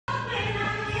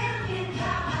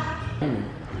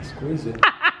Squeeze it.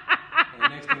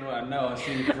 And next thing I know, I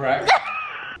see the crack.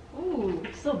 Ooh,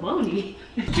 so bony.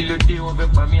 What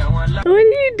are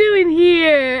you doing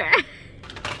here?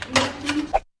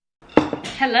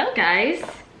 Hello guys.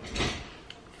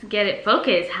 Let's get it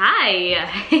focused.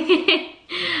 Hi.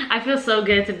 I feel so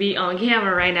good to be on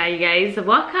camera right now, you guys.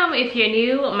 Welcome if you're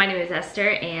new. My name is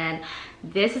Esther and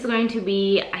this is going to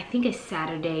be, I think, a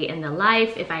Saturday in the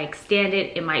life. If I extend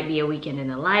it, it might be a weekend in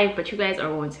the life, but you guys are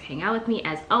going to hang out with me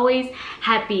as always.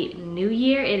 Happy New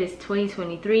Year. It is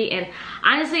 2023 and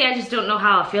honestly, I just don't know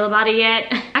how I feel about it yet.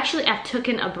 Actually, I've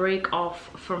taken a break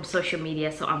off from social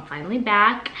media, so I'm finally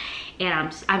back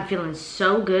and I'm feeling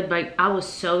so good, but I was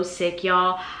so sick,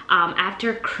 y'all.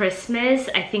 After Christmas,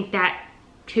 I think that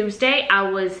Tuesday,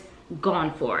 I was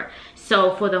gone for.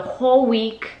 So for the whole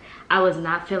week, I was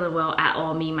not feeling well at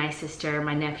all. Me, my sister,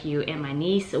 my nephew, and my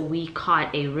niece, we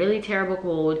caught a really terrible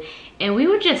cold and we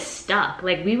were just stuck.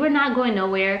 Like, we were not going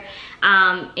nowhere.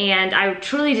 And I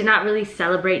truly did not really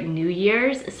celebrate New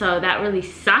Year's, so that really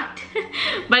sucked.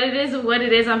 But it is what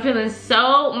it is. I'm feeling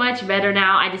so much better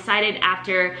now. I decided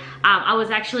after, I was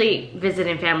actually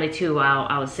visiting family too while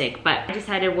I was sick, but I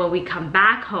decided when we come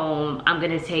back home, I'm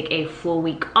gonna take a full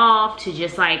week off to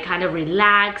just like kind of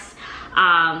relax,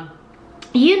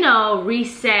 you know,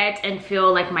 reset and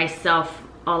feel like myself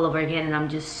all over again. And I'm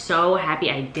just so happy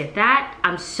I did that.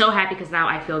 I'm so happy because now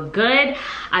I feel good,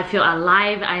 I feel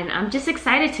alive, and I'm just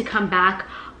excited to come back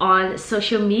on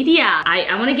social media.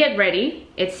 I want to get ready.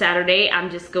 It's Saturday. I'm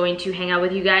just going to hang out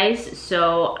with you guys,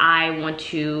 so I want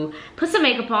to put some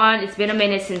makeup on. It's been a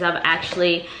minute since I've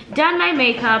actually done my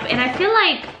makeup, and I feel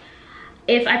like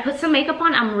if I put some makeup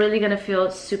on, I'm really gonna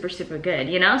feel super good,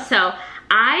 you know? So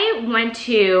I went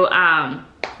to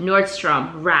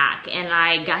Nordstrom Rack and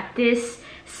I got this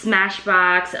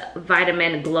Smashbox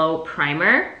Vitamin Glow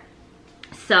Primer.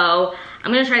 So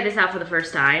I'm gonna try this out for the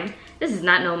first time. This is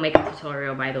not no makeup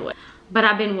tutorial, by the way, but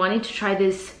I've been wanting to try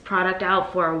this product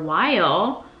out for a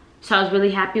while. So I was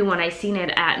really happy when I seen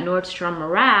it at Nordstrom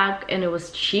Rack and it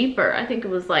was cheaper. I think it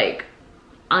was like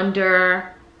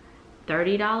under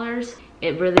 $30.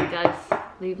 It really does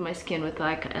leave my skin with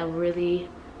like a really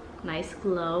nice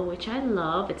glow, which I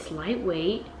love. It's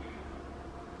lightweight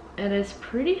and it's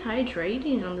pretty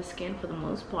hydrating on the skin for the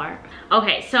most part.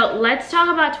 Okay, so let's talk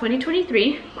about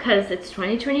 2023 because it's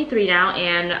 2023 now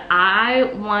and I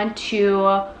want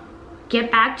to get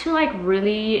back to like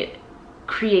really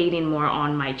creating more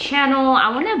on my channel. I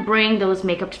want to bring those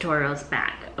makeup tutorials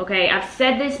back. Okay, I've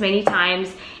said this many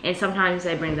times and sometimes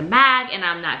I bring them back and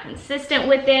I'm not consistent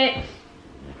with it.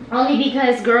 Only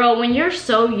because, girl, when you're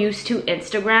so used to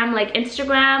Instagram, like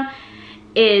Instagram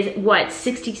is what,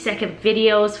 60-second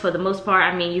videos for the most part.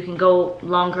 I mean, you can go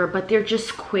longer, but they're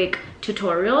just quick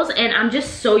tutorials and I'm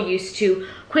just so used to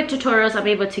quick tutorials. I'm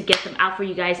able to get them out for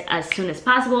you guys as soon as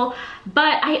possible,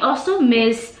 but I also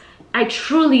I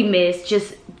truly miss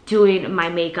just doing my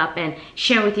makeup and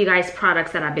sharing with you guys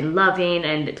products that I've been loving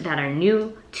and that are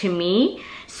new to me.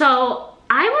 So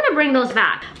I want to bring those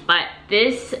back, but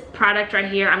this product right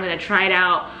here, I'm going to try it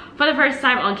out for the first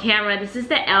time on camera. This is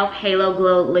the e.l.f. Halo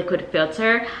Glow Liquid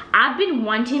Filter. I've been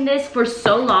wanting this for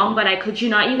so long, but I could you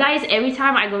not, you guys, every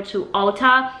time I go to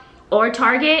Ulta or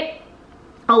Target,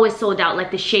 always sold out,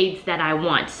 like the shades that I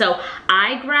want. So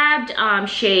I grabbed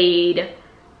shade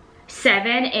 7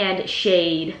 and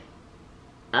shade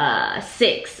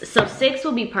 6. So 6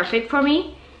 will be perfect for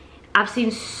me. I've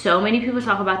seen so many people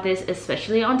talk about this,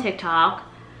 especially on TikTok.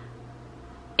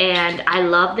 And I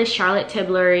love this Charlotte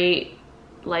Tilbury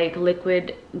like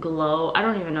liquid glow. I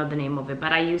don't even know the name of it,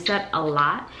 but I use that a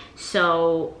lot.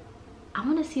 So I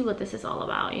want to see what this is all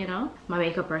about, you know? My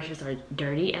makeup brushes are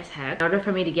dirty as heck. In order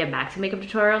for me to get back to makeup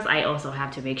tutorials, I also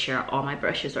have to make sure all my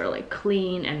brushes are like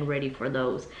clean and ready for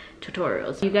those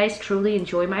tutorials. You guys truly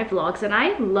enjoy my vlogs and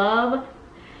I love,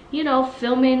 you know,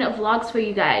 filming vlogs for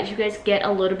you guys. You guys get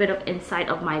a little bit of insight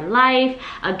of my life.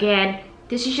 Again,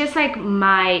 this is just like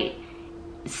my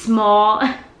small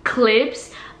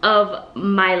clips of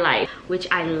my life, which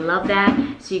I love that.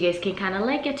 So you guys can kind of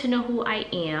like get to know who I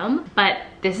am. But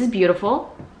this is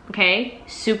beautiful, okay?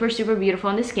 Super beautiful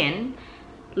on the skin.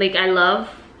 Like, I love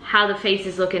how the face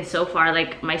is looking so far.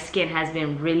 Like, my skin has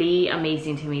been really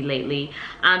amazing to me lately.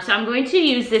 So I'm going to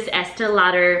use this Estee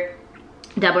Lauder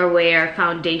Double Wear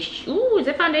foundation. Ooh, is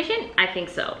it foundation? I think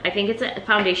so. I think it's a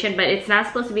foundation, but it's not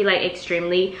supposed to be like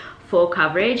extremely full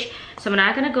coverage. So I'm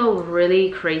not gonna go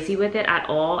really crazy with it at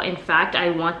all. In fact, I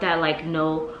want that like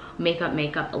no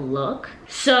makeup look.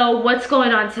 So what's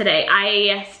going on today?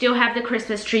 I still have the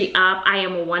Christmas tree up. I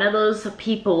am one of those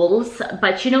peoples,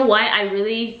 but you know what? I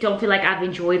really don't feel like I've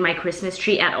enjoyed my Christmas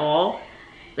tree at all.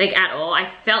 like at all.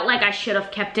 I felt like I should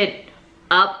have kept it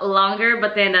up longer,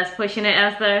 but then that's pushing it,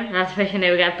 Esther. That's pushing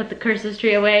it. We gotta put the Christmas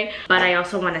tree away. But I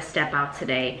also want to step out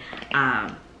today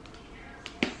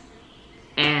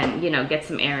and, you know, get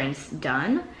some errands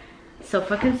done. So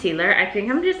for concealer, I think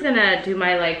I'm just gonna do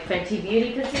my like Fenty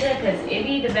Beauty concealer because it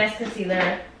be the best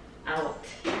concealer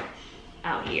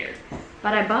out here.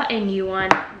 But I bought a new one.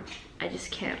 I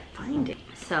just can't find it.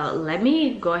 So let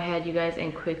me go ahead, you guys,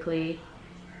 and quickly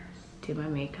do my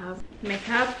makeup.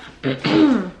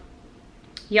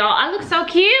 Y'all, I look so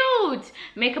cute.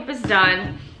 Makeup is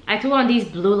done. I threw on these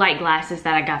blue light glasses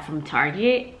that I got from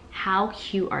Target. How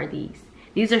cute are these?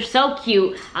 These are so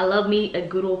cute. I love me a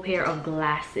good old pair of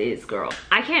glasses, girl.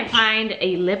 I can't find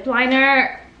a lip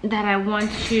liner that I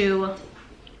want to.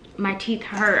 My teeth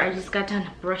hurt. I just got done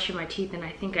brushing my teeth and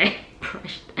I think I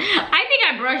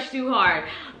brushed too hard.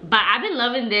 But I've been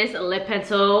loving this lip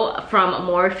pencil from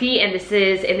Morphe, and this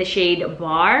is in the shade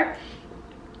Bar.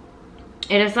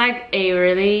 It is like a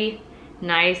really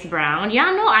nice brown.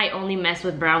 Y'all know I only mess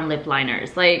with brown lip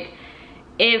liners. Like,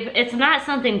 if it's not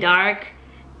something dark,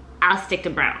 I'll stick to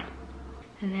brown.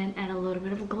 And then add a little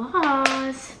bit of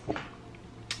gloss.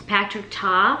 Patrick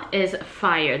Ta is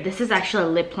fire. This is actually a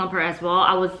lip plumper as well.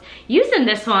 I was using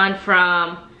this one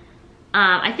from,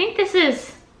 I think this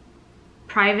is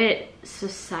Private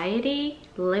Society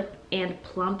Lip and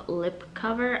Plump Lip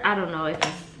Cover. I don't know if it's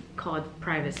called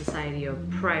Private Society or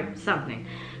Private something,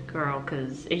 girl,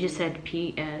 because it just said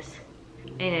PS.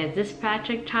 And this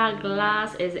Patrick Ta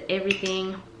gloss is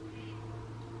everything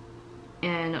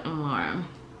and more.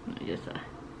 Just a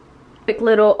quick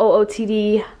little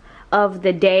OOTD of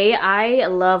the day. I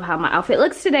love how my outfit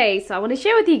looks today, so I want to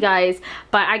share with you guys.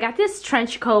 But I got this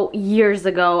trench coat years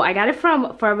ago. I got it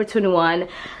from Forever 21.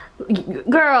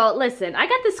 Girl, listen, I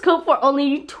got this coat for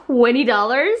only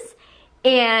 $20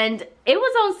 and it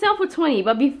was on sale for $20,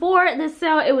 but before the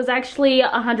sale it was actually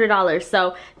 $100.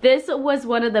 So this was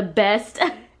one of the best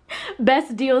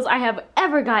deals I have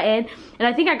ever gotten, and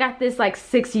I think I got this like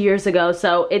 6 years ago,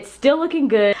 so it's still looking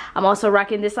good. I'm also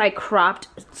rocking this like cropped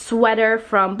sweater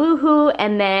from Boohoo,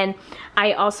 and then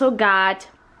I also got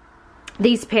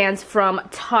these pants from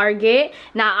Target.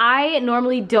 Now I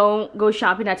normally don't go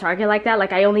shopping at Target like that.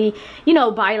 Like I only, you know,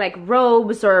 buy like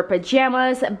robes or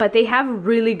pajamas, but they have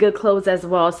really good clothes as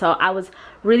well. So I was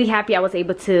really happy I was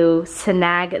able to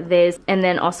snag this. And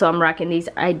then also I'm rocking these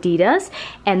Adidas,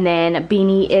 and then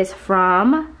beanie is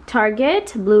from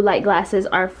Target. Blue light glasses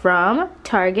are from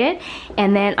Target,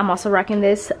 and then I'm also rocking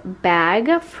this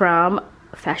bag from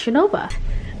Fashion Nova.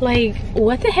 Like,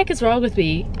 what the heck is wrong with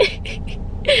me?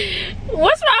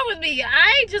 What's wrong with me?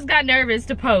 I just got nervous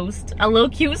to post a little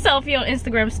cute selfie on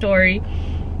Instagram story.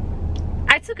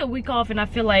 I took a week off and I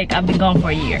feel like I've been gone for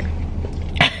a year.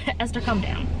 Esther, calm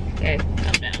down. Okay,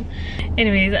 calm down.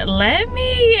 Anyways, let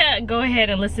me go ahead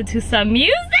and listen to some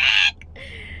music.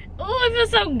 Oh, it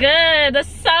feels so good. The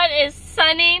sun is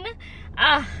sunning.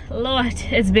 Ah, Lord,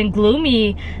 it's been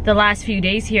gloomy the last few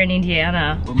days here in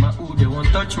Indiana.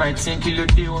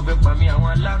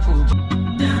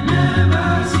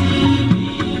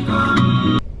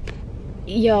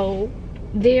 Yo,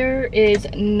 there is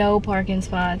no parking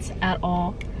spots at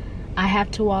all. I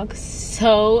have to walk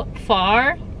so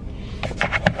far.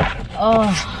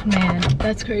 Oh man,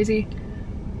 that's crazy.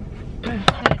 I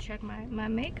gotta check my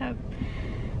makeup.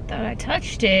 Thought I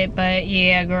touched it, but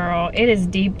yeah, girl, it is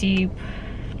deep.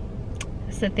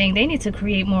 That's the thing. They need to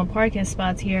create more parking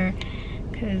spots here,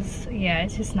 because yeah,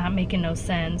 it's just not making no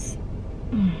sense.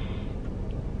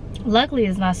 Luckily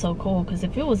it's not so cold, because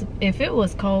if it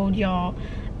was cold, y'all,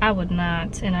 I would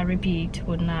not, and I repeat,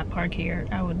 would not park here.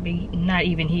 I would be not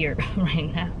even here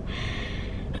right now.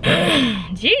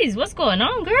 Jeez, what's going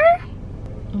on, girl?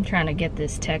 I'm trying to get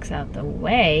this text out the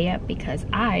way because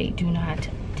I do not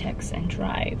text and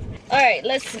drive. All right,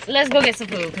 let's go get some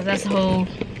food, because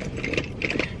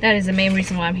that is the main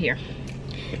reason why I'm here.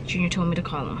 Junior told me to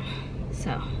call him,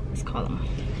 so let's call him.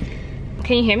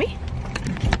 Can you hear me?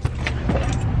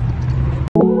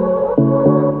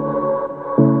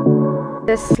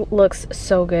 This looks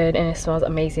so good and it smells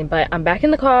amazing, but I'm back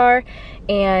in the car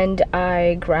and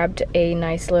I grabbed a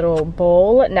nice little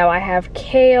bowl. Now I have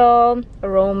kale,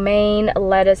 romaine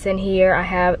lettuce in here, I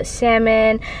have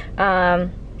salmon, I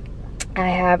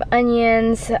have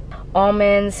onions,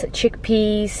 almonds,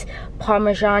 chickpeas,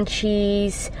 Parmesan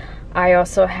cheese. I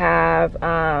also have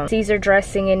Caesar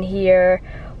dressing in here.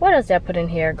 What else did I put in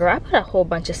here, girl? I put a whole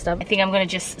bunch of stuff. I think I'm gonna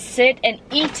just sit and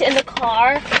eat in the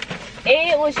car.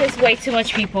 It was just way too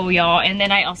much people, y'all. And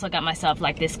then I also got myself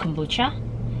like this kombucha.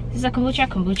 This is a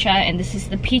kombucha, and this is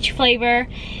the peach flavor.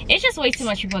 It's just way too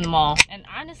much people in the mall, and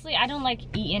honestly, I don't like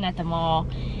eating at the mall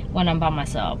when I'm by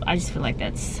myself. I just feel like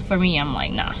that's, for me, I'm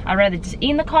like, nah. I'd rather just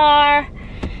eat in the car,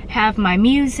 have my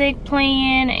music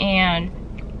playing, and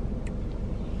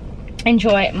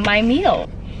enjoy my meal.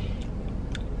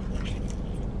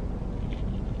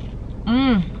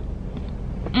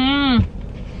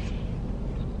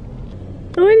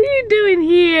 What are you doing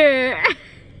here?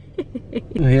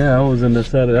 Yeah, I was in the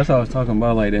set. That's what I was talking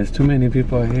about. Like, there's too many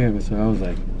people out here, so I was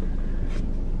like,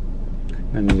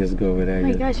 let me just go over there. Oh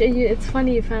my gosh, it's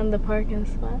funny you found the parking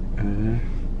spot.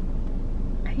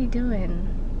 How you doing?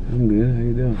 I'm good. How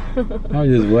you doing? I was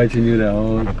just watching you the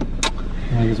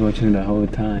whole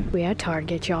time. We at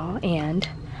Target, y'all, and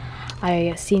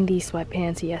I seen these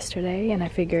sweatpants yesterday, and I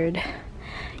figured,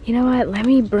 you know what, let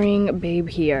me bring Babe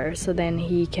here so then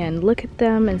he can look at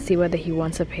them and see whether he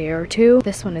wants a pair or two.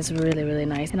 This one is really, really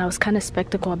nice, and I was kind of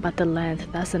skeptical about the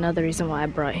length. That's another reason why I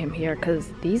brought him here,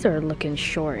 because these are looking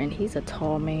short and he's a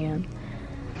tall man.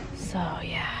 So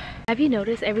yeah. Have you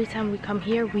noticed every time we come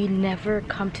here, we never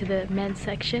come to the men's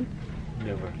section?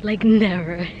 Never. Like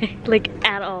never. Like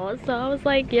at all. So I was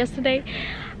like, yesterday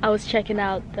I was checking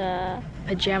out the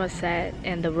pajama set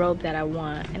and the robe that I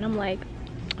want, and I'm like,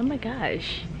 oh my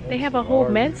gosh, they have a whole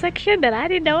men's section that I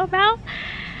didn't know about.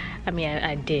 I mean,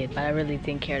 I did, but I really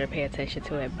didn't care to pay attention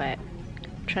to it. But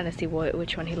I'm trying to see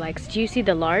which one he likes. Do you see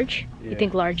the large? Yeah. You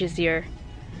think large is your...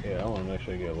 Yeah, I want to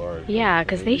actually get large. Yeah,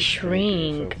 because they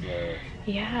shrink.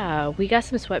 Yeah, we got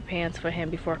some sweatpants for him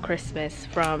before Christmas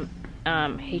from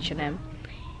H&M.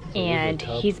 And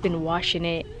he's been washing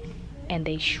it, and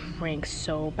they shrink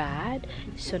so bad.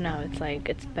 So now it's like,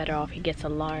 it's better off he gets a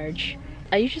large.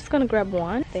 Are you just gonna grab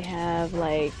one? They have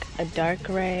like a dark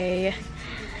gray.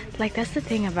 Like, that's the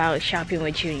thing about shopping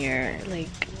with Junior. Like,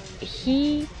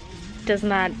 he does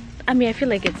not, I mean, I feel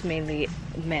like it's mainly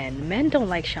men. Men don't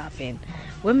like shopping.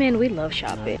 Women, we love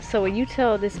shopping. So when you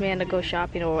tell this man to go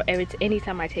shopping, or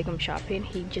anytime I take him shopping,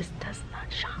 he just does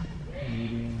not shop.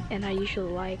 And I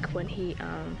usually like when he,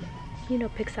 you know,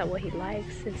 picks out what he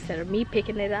likes instead of me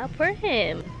picking it out for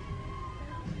him.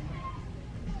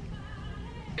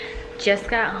 Just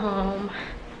got home,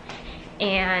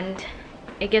 and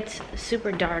it gets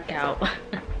super dark out.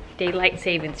 Daylight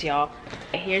savings, y'all.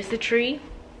 Here's the tree.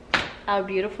 Our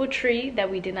beautiful tree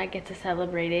that we did not get to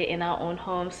celebrate it in our own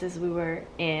home since we were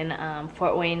in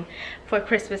Fort Wayne for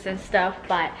Christmas and stuff,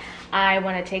 but I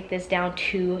want to take this down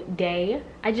today.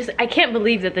 I can't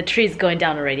believe that the tree is going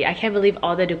down already. I can't believe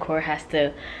all the decor has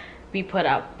to be put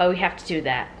up, but we have to do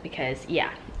that because,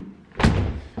 yeah.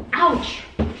 Ouch!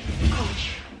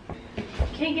 Ouch.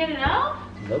 Can't get it out?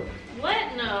 Nope.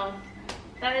 What? No.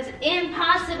 That is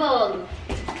impossible.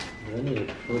 I need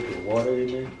to put the water in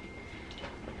there.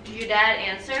 Did your dad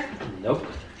answer? Nope.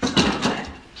 Okay.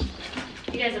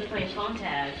 You guys are playing phone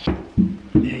tag.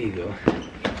 There you go.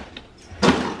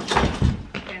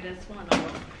 Yeah, that's one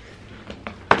over.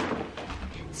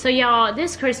 So y'all,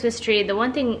 this Christmas tree, the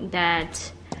one thing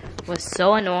that was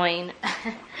so annoying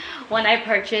when I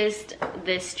purchased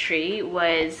this tree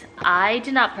was I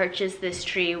did not purchase this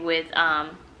tree with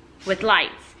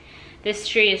lights. This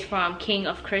tree is from King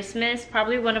of Christmas,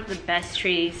 probably one of the best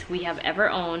trees we have ever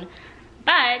owned.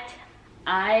 But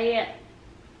I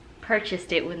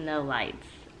purchased it with no lights.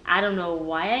 I don't know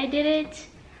why I did it.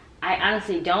 I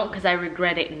honestly don't, because I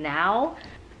regret it now.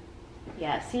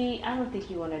 Yeah, see, I don't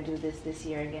think you want to do this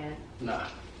year again. Nah,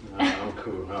 I'm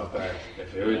cool. How fast?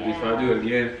 If I do it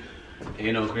again,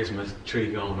 ain't no Christmas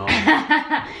tree going on.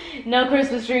 No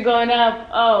Christmas tree going up.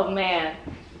 Oh man.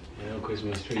 Ain't no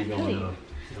Christmas tree going up.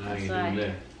 I ain't doing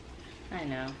that. I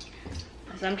know.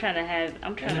 So I'm trying to.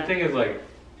 And the thing is, like,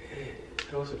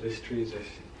 also this tree is just,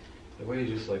 the way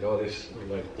just like all this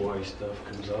like white stuff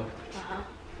comes off.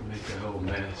 Make a whole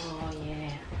mess. Oh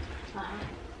yeah.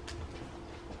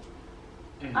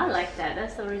 I like that.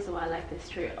 That's the reason why I like this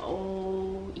tree.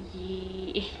 Oh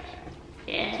yeah.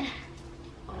 Yeah.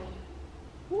 Oh.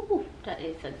 Ooh, that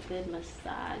is a good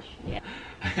massage. Yeah.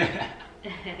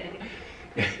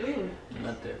 Ooh.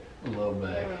 Not that low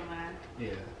back.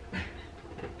 Yeah.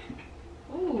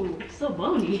 Ooh, so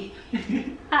bony.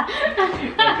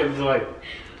 It's like.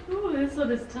 Ooh, this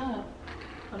one is tough.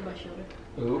 On my shoulder.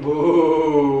 Ooh,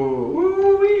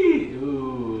 ooh, wee,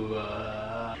 ooh.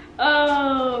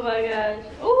 Oh my gosh.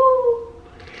 Ooh.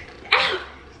 Ow.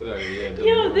 Sorry, yeah.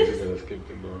 Yo, this. Skip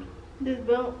the bone. This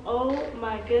bone. Oh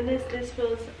my goodness, this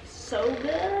feels so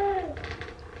good.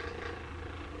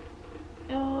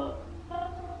 Oh.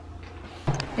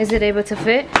 Is it able to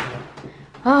fit?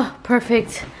 Oh,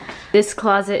 perfect. This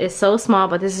closet is so small,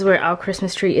 but this is where our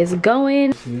Christmas tree is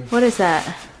going. What is that?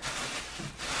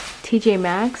 TJ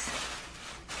Maxx?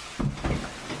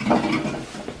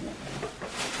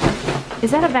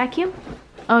 Is that a vacuum?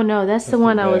 Oh no, that's the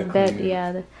one I was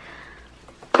yeah.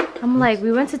 I'm like,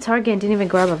 we went to Target and didn't even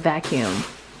grab a vacuum.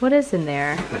 What is in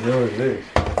there? Yours is.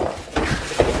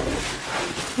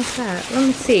 What's that? Let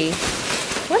me see.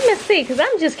 Let me see, because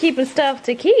I'm just keeping stuff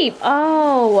to keep.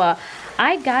 Oh,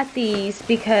 I got these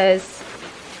because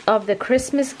of the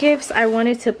Christmas gifts. I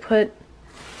wanted to put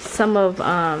some of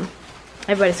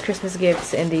everybody's Christmas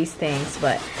gifts in these things.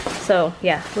 But, so,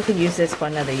 yeah, we could use this for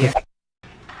another year.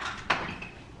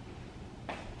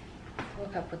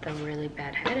 Woke up with a really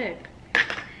bad headache.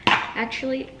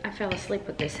 Actually, I fell asleep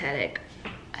with this headache.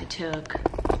 I took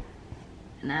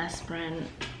an aspirin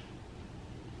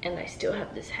and I still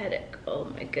have this headache. Oh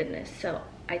my goodness. So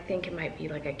I think it might be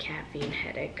like a caffeine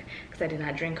headache because I did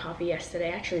not drink coffee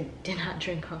yesterday. I actually did not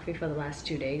drink coffee for the last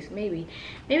 2 days. Maybe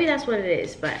that's what it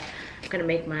is, but I'm gonna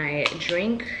make my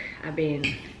drink. I've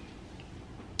been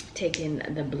taking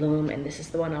the Bloom, and this is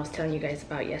the one I was telling you guys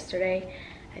about yesterday.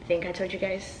 I think I told you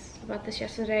guys about this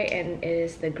yesterday, and it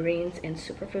is the greens and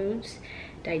superfoods,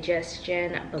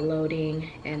 digestion,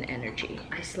 bloating, and energy.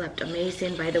 I slept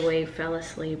amazing, by the way. Fell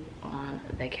asleep on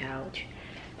the couch.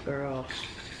 Girl,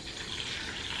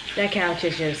 that couch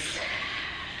is just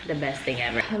the best thing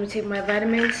ever. Let me take my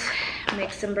vitamins,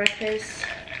 make some breakfast.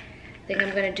 I think I'm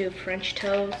gonna do French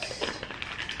toast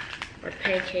or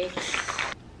pancakes.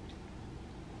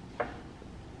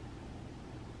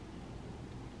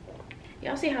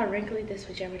 Y'all see how wrinkly this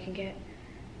pajama can get?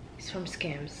 It's from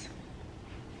Skims.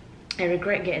 I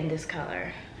regret getting this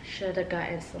color. Should have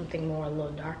gotten something more a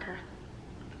little darker.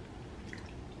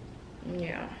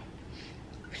 Yeah.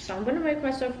 So I'm gonna make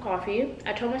myself coffee.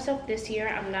 I told myself this year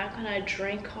I'm not gonna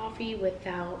drink coffee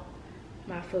without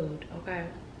my food, okay?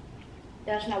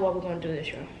 That's not what we're gonna do this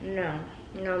year. No,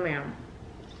 no ma'am.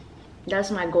 That's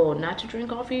my goal, not to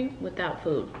drink coffee without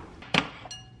food.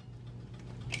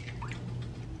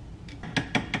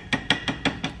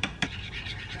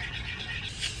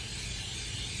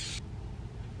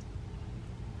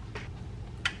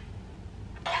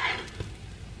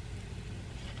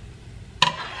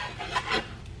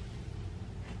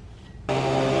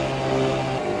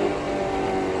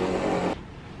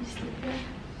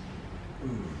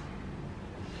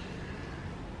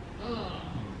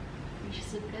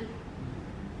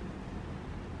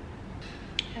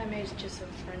 I made just some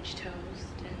French toast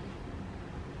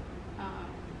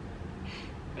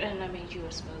and I made you a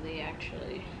smoothie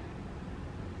actually.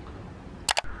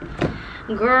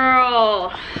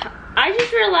 Girl, I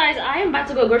just realized I am about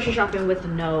to go grocery shopping with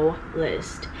no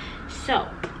list. So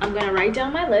I'm gonna write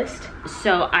down my list.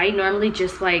 So I normally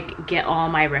just like get all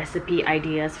my recipe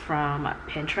ideas from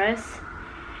Pinterest.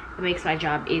 It makes my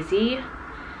job easy.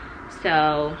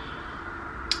 So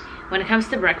when it comes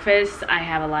to breakfast, I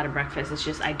have a lot of breakfast. It's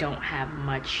just I don't have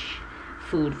much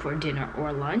food for dinner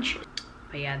or lunch.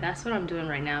 But yeah, that's what I'm doing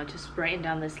right now. Just writing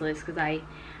down this list because I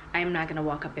am not gonna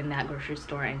walk up in that grocery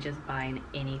store and just buying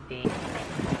anything.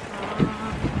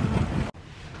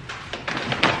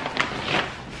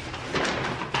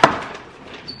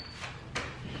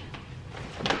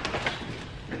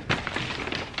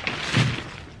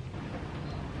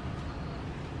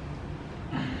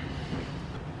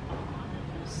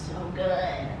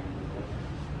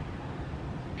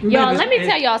 Y'all, let me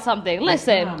tell y'all something.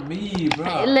 Listen. Not me,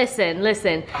 bro.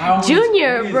 Listen.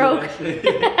 Junior broke.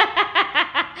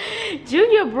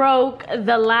 Junior broke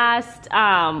the last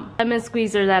lemon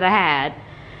squeezer that I had.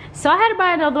 So I had to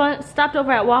buy another one. Stopped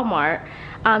over at Walmart.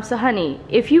 So honey,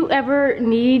 if you ever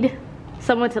need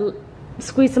someone to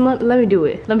squeeze some lemon, let me do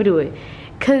it.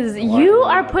 Cause you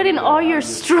are putting all your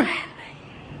strength.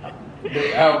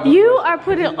 You are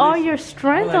putting all your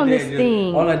strength on this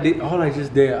thing. All I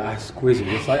just did, I squeezed it.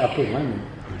 It's like I put lemon,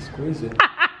 I squeeze it.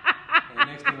 And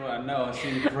next thing I know, I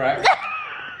see cracks.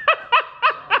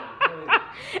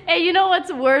 And you know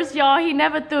what's worse, y'all? He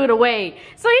never threw it away.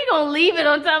 So he gonna leave it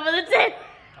on top of the table.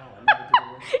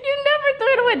 You never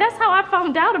threw it away. That's how I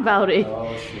found out about it.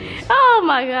 Oh, shit. Oh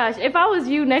my gosh. If I was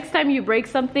you, next time you break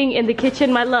something in the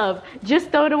kitchen, my love,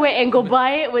 just throw it away and go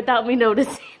buy it without me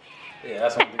noticing. Yeah,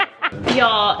 that's what I'm doing.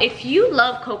 Y'all, if you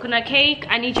love coconut cake,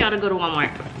 I need y'all to go to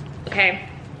Walmart, okay?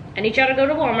 I need y'all to go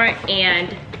to Walmart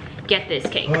and get this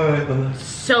cake. All right,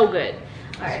 so good.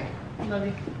 All right, love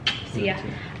you. See ya.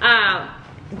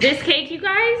 This cake, you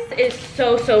guys, is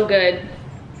so good.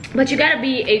 But you gotta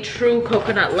be a true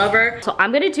coconut lover. So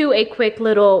I'm gonna do a quick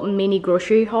little mini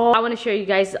grocery haul. I wanna show you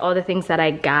guys all the things that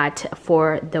I got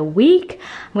for the week.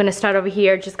 I'm gonna start over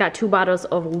here. Just got 2 bottles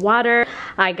of water.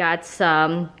 I got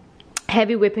some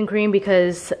heavy whipping cream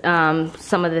because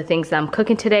some of the things that I'm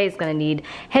cooking today is gonna need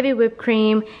heavy whipped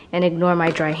cream, and ignore my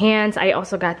dry hands. I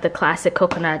also got the classic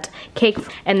coconut cake,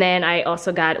 and then I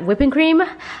also got whipping cream.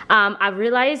 I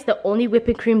realized the only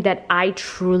whipping cream that I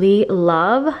truly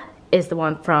love is the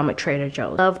one from Trader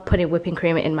Joe's. I love putting whipping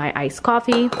cream in my iced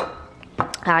coffee.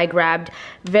 I grabbed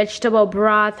vegetable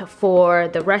broth for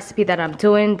the recipe that I'm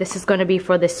doing. This is going to be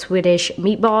for the Swedish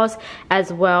meatballs,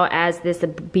 as well as this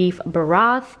beef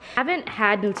broth. I haven't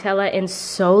had Nutella in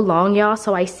so long, y'all,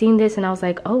 so I seen this and I was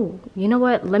like, oh, you know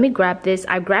what, let me grab this.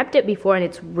 I grabbed it before and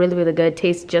it's really, really good.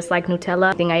 Tastes just like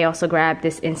Nutella. I think I also grabbed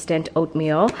this instant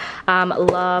oatmeal.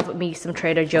 Love me some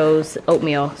Trader Joe's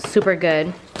oatmeal, super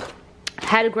good.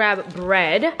 Had to grab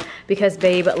bread because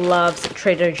babe loves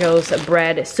Trader Joe's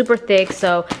bread, super thick,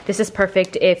 so this is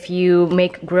perfect if you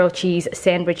make grilled cheese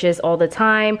sandwiches all the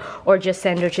time or just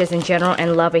sandwiches in general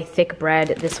and love a thick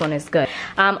bread. This one is good.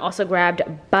 Also grabbed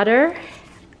butter.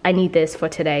 I need this for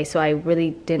today, so I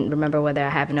really didn't remember whether I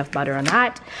have enough butter or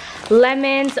not.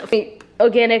 Lemons,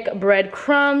 organic bread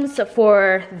crumbs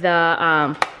for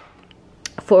the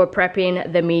for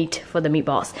prepping the meat for the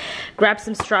meatballs. Grab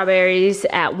some strawberries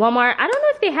at Walmart. I don't know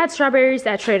if they had strawberries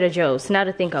at Trader Joe's, now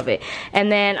to think of it.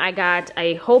 And then I got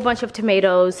a whole bunch of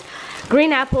tomatoes,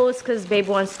 green apples, because babe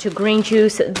wants to green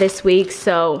juice this week,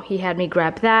 so he had me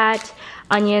grab that.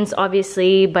 Onions,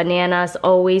 obviously, bananas,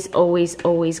 always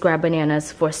grab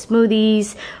bananas for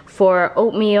smoothies, for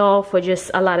oatmeal, for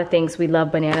just a lot of things. We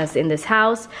love bananas in this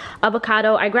house.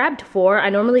 Avocado, I grabbed 4. I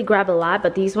normally grab a lot,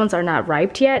 but these ones are not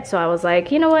ripe yet, so I was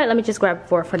like, you know what, let me just grab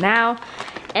 4 for now.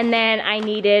 And then I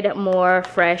needed more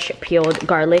fresh peeled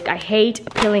garlic. I hate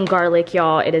peeling garlic,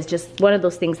 y'all. It is just one of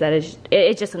those things that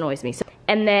it just annoys me. So,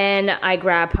 and then I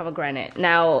grabbed pomegranate.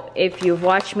 Now, if you've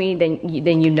watched me, then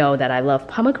you know that I love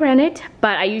pomegranate,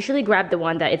 but I usually grab the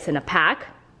one that it's in a pack.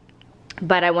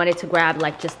 But I wanted to grab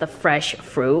like just the fresh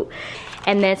fruit.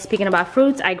 And then speaking about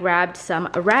fruits, I grabbed some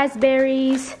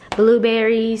raspberries,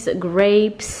 blueberries,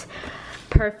 grapes,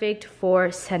 perfect for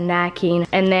snacking.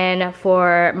 And then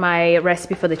for my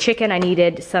recipe for the chicken, I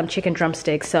needed some chicken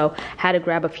drumsticks, so had to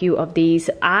grab a few of these.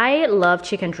 I love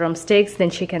chicken drumsticks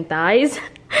than chicken thighs.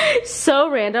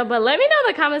 So random, but let me know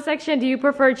in the comment section, do you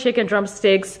prefer chicken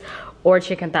drumsticks or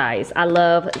chicken thighs? I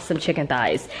love some chicken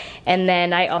thighs. And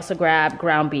then I also grabbed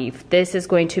ground beef. This is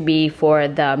going to be for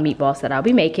the meatballs that I'll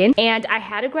be making. And I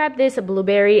had to grab this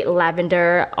blueberry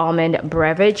lavender almond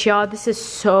beverage, y'all. This is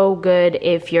so good.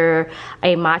 If you're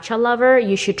a matcha lover,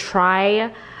 you should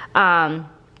try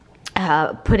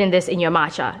putting this in your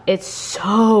matcha. It's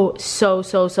so good.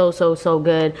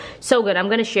 So good. I'm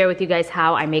gonna share with you guys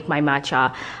how I make my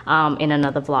matcha in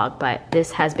another vlog, but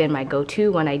this has been my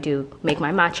go-to when I do make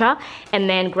my matcha. And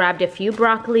then grabbed a few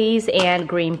broccolis and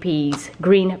green beans.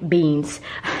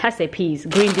 I say peas,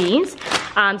 green beans.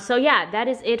 So yeah, that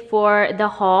is it for the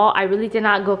haul. I really did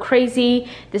not go crazy.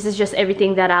 This is just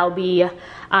everything that I'll be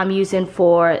using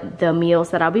for the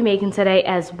meals that I'll be making today,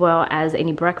 as well as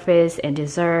any breakfast and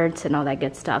desserts and all that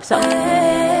good stuff. So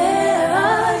where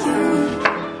are you?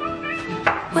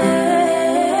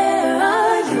 Where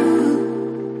are you?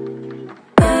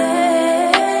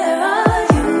 Where are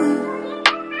you?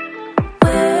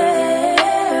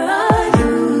 Where are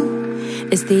you?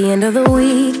 It's the end of the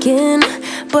weekend,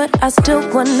 but I still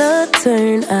wanna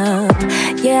turn up.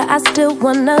 Yeah, I still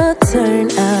wanna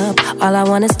turn up. All I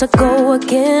want is to go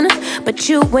again, but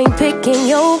you ain't picking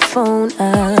your phone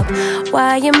up.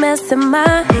 Why you messing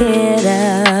my head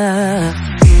up?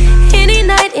 Any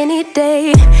night, any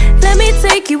day, let me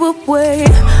take you away.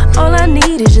 All I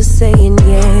need is just saying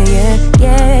yeah, yeah,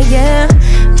 yeah, yeah.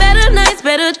 Better nights,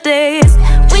 better days,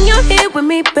 when you're here with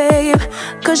me, babe,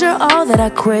 'cause you're all that I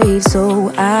crave.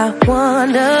 So I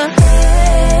wonder,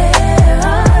 where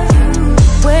are you?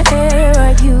 Where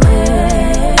are you?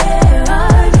 Where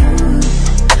are you?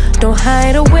 Don't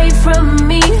hide away from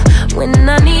me when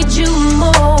I need you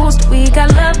most. We got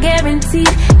love guaranteed,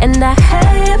 and I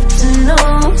have to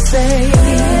know. Say,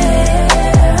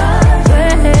 where are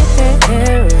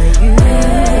you? Where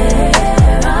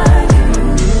are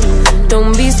you?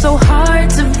 Don't be so hard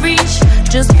to reach.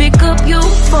 Just pick up your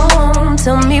phone.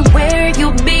 Tell me where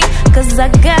you'll be, 'cause I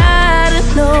gotta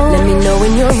know. Let me know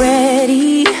when you're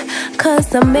ready,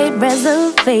 'cause I made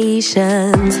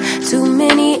reservations. Too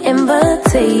many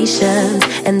invitations,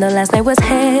 and the last night was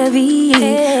heavy.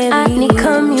 I need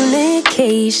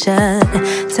communication.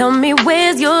 Tell me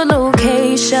where's your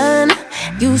location.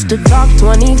 Used to talk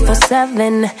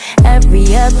 24/7,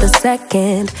 every other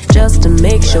second, just to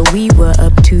make sure we were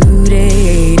up to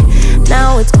date.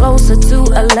 Now it's closer to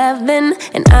 11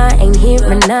 and I ain't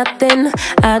hearing nothing.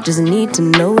 I just need to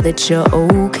know that you're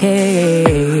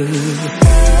okay.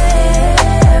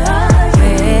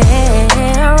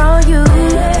 Where are you,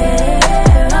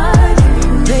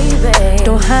 baby?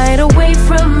 Don't hide away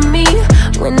from me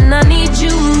when I need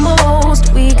you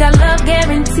most. We got love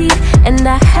guaranteed and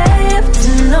I have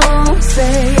to know,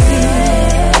 say,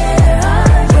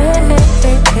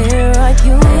 where are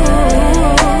you?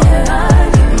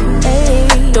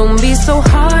 Hey, don't be so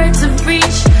hard to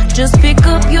reach, just pick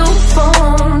up your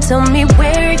phone. Tell me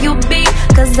where you'll be,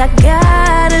 cause I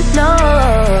gotta know.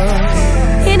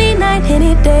 Any night,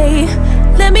 any day,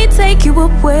 let me take you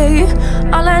away.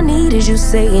 All I need is you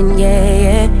saying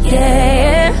yeah, yeah,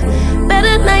 yeah.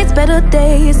 Better nights, better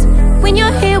days, when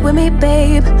you're here with me,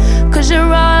 babe. Cause you're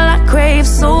all I crave,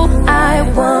 so I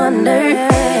wonder,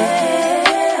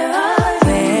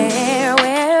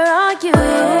 where are you,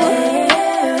 baby?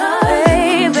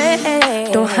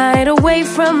 Don't hide away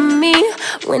from me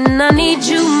when I need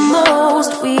you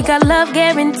most. We got love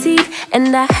guaranteed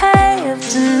and I have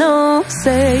to know,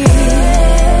 say,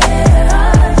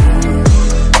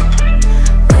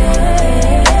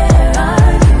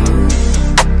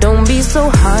 don't be so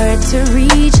hard to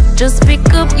reach, just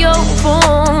pick up your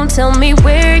phone. Tell me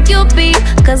where you'll be,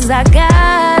 cause I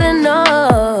gotta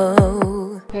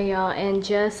know. Okay, y'all, and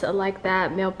just like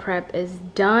that, meal prep is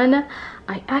done.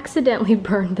 I accidentally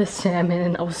burned the salmon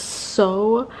and I was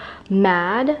so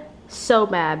mad,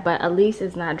 but at least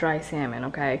it's not dry salmon,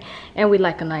 okay? And we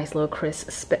like a nice little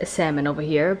crisp salmon over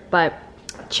here. But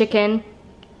chicken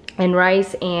and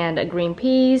rice and green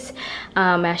peas,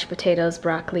 mashed potatoes,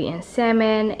 broccoli, and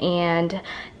salmon. And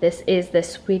this is the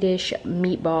Swedish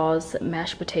meatballs,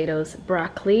 mashed potatoes,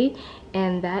 broccoli,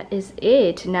 and that is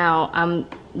it. Now I'm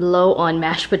low on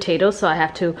mashed potatoes, so I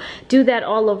have to do that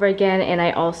all over again, and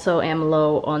I also am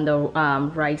low on the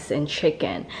rice and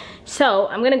chicken. So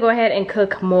I'm gonna go ahead and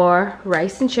cook more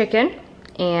rice and chicken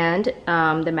and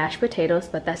the mashed potatoes,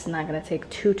 but that's not gonna take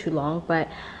too long. But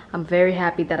I'm very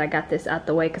happy that I got this out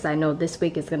the way, because I know this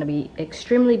week is going to be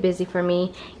extremely busy for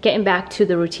me getting back to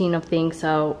the routine of things.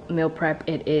 So meal prep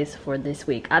it is for this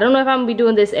week. I don't know if I'm gonna be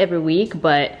doing this every week,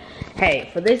 but hey,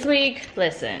 for this week,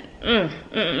 listen,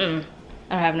 I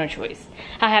have no choice.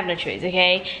 I have no choice,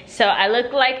 okay? So I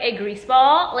look like a grease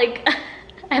ball, like,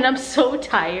 and I'm so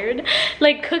tired.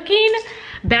 Like, cooking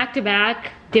back to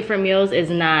back different meals is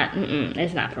not,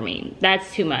 it's not for me.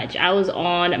 That's too much. I was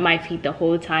on my feet the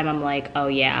whole time. I'm like, oh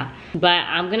yeah. But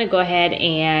I'm gonna go ahead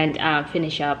and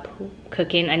finish up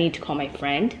cooking. I need to call my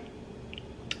friend,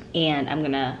 and I'm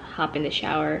gonna hop in the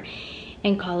shower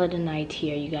and call it a night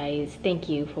here, you guys. Thank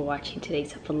you for watching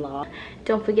today's vlog.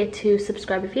 Don't forget to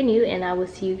subscribe if you're new, and I will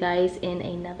see you guys in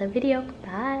another video.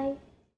 Bye.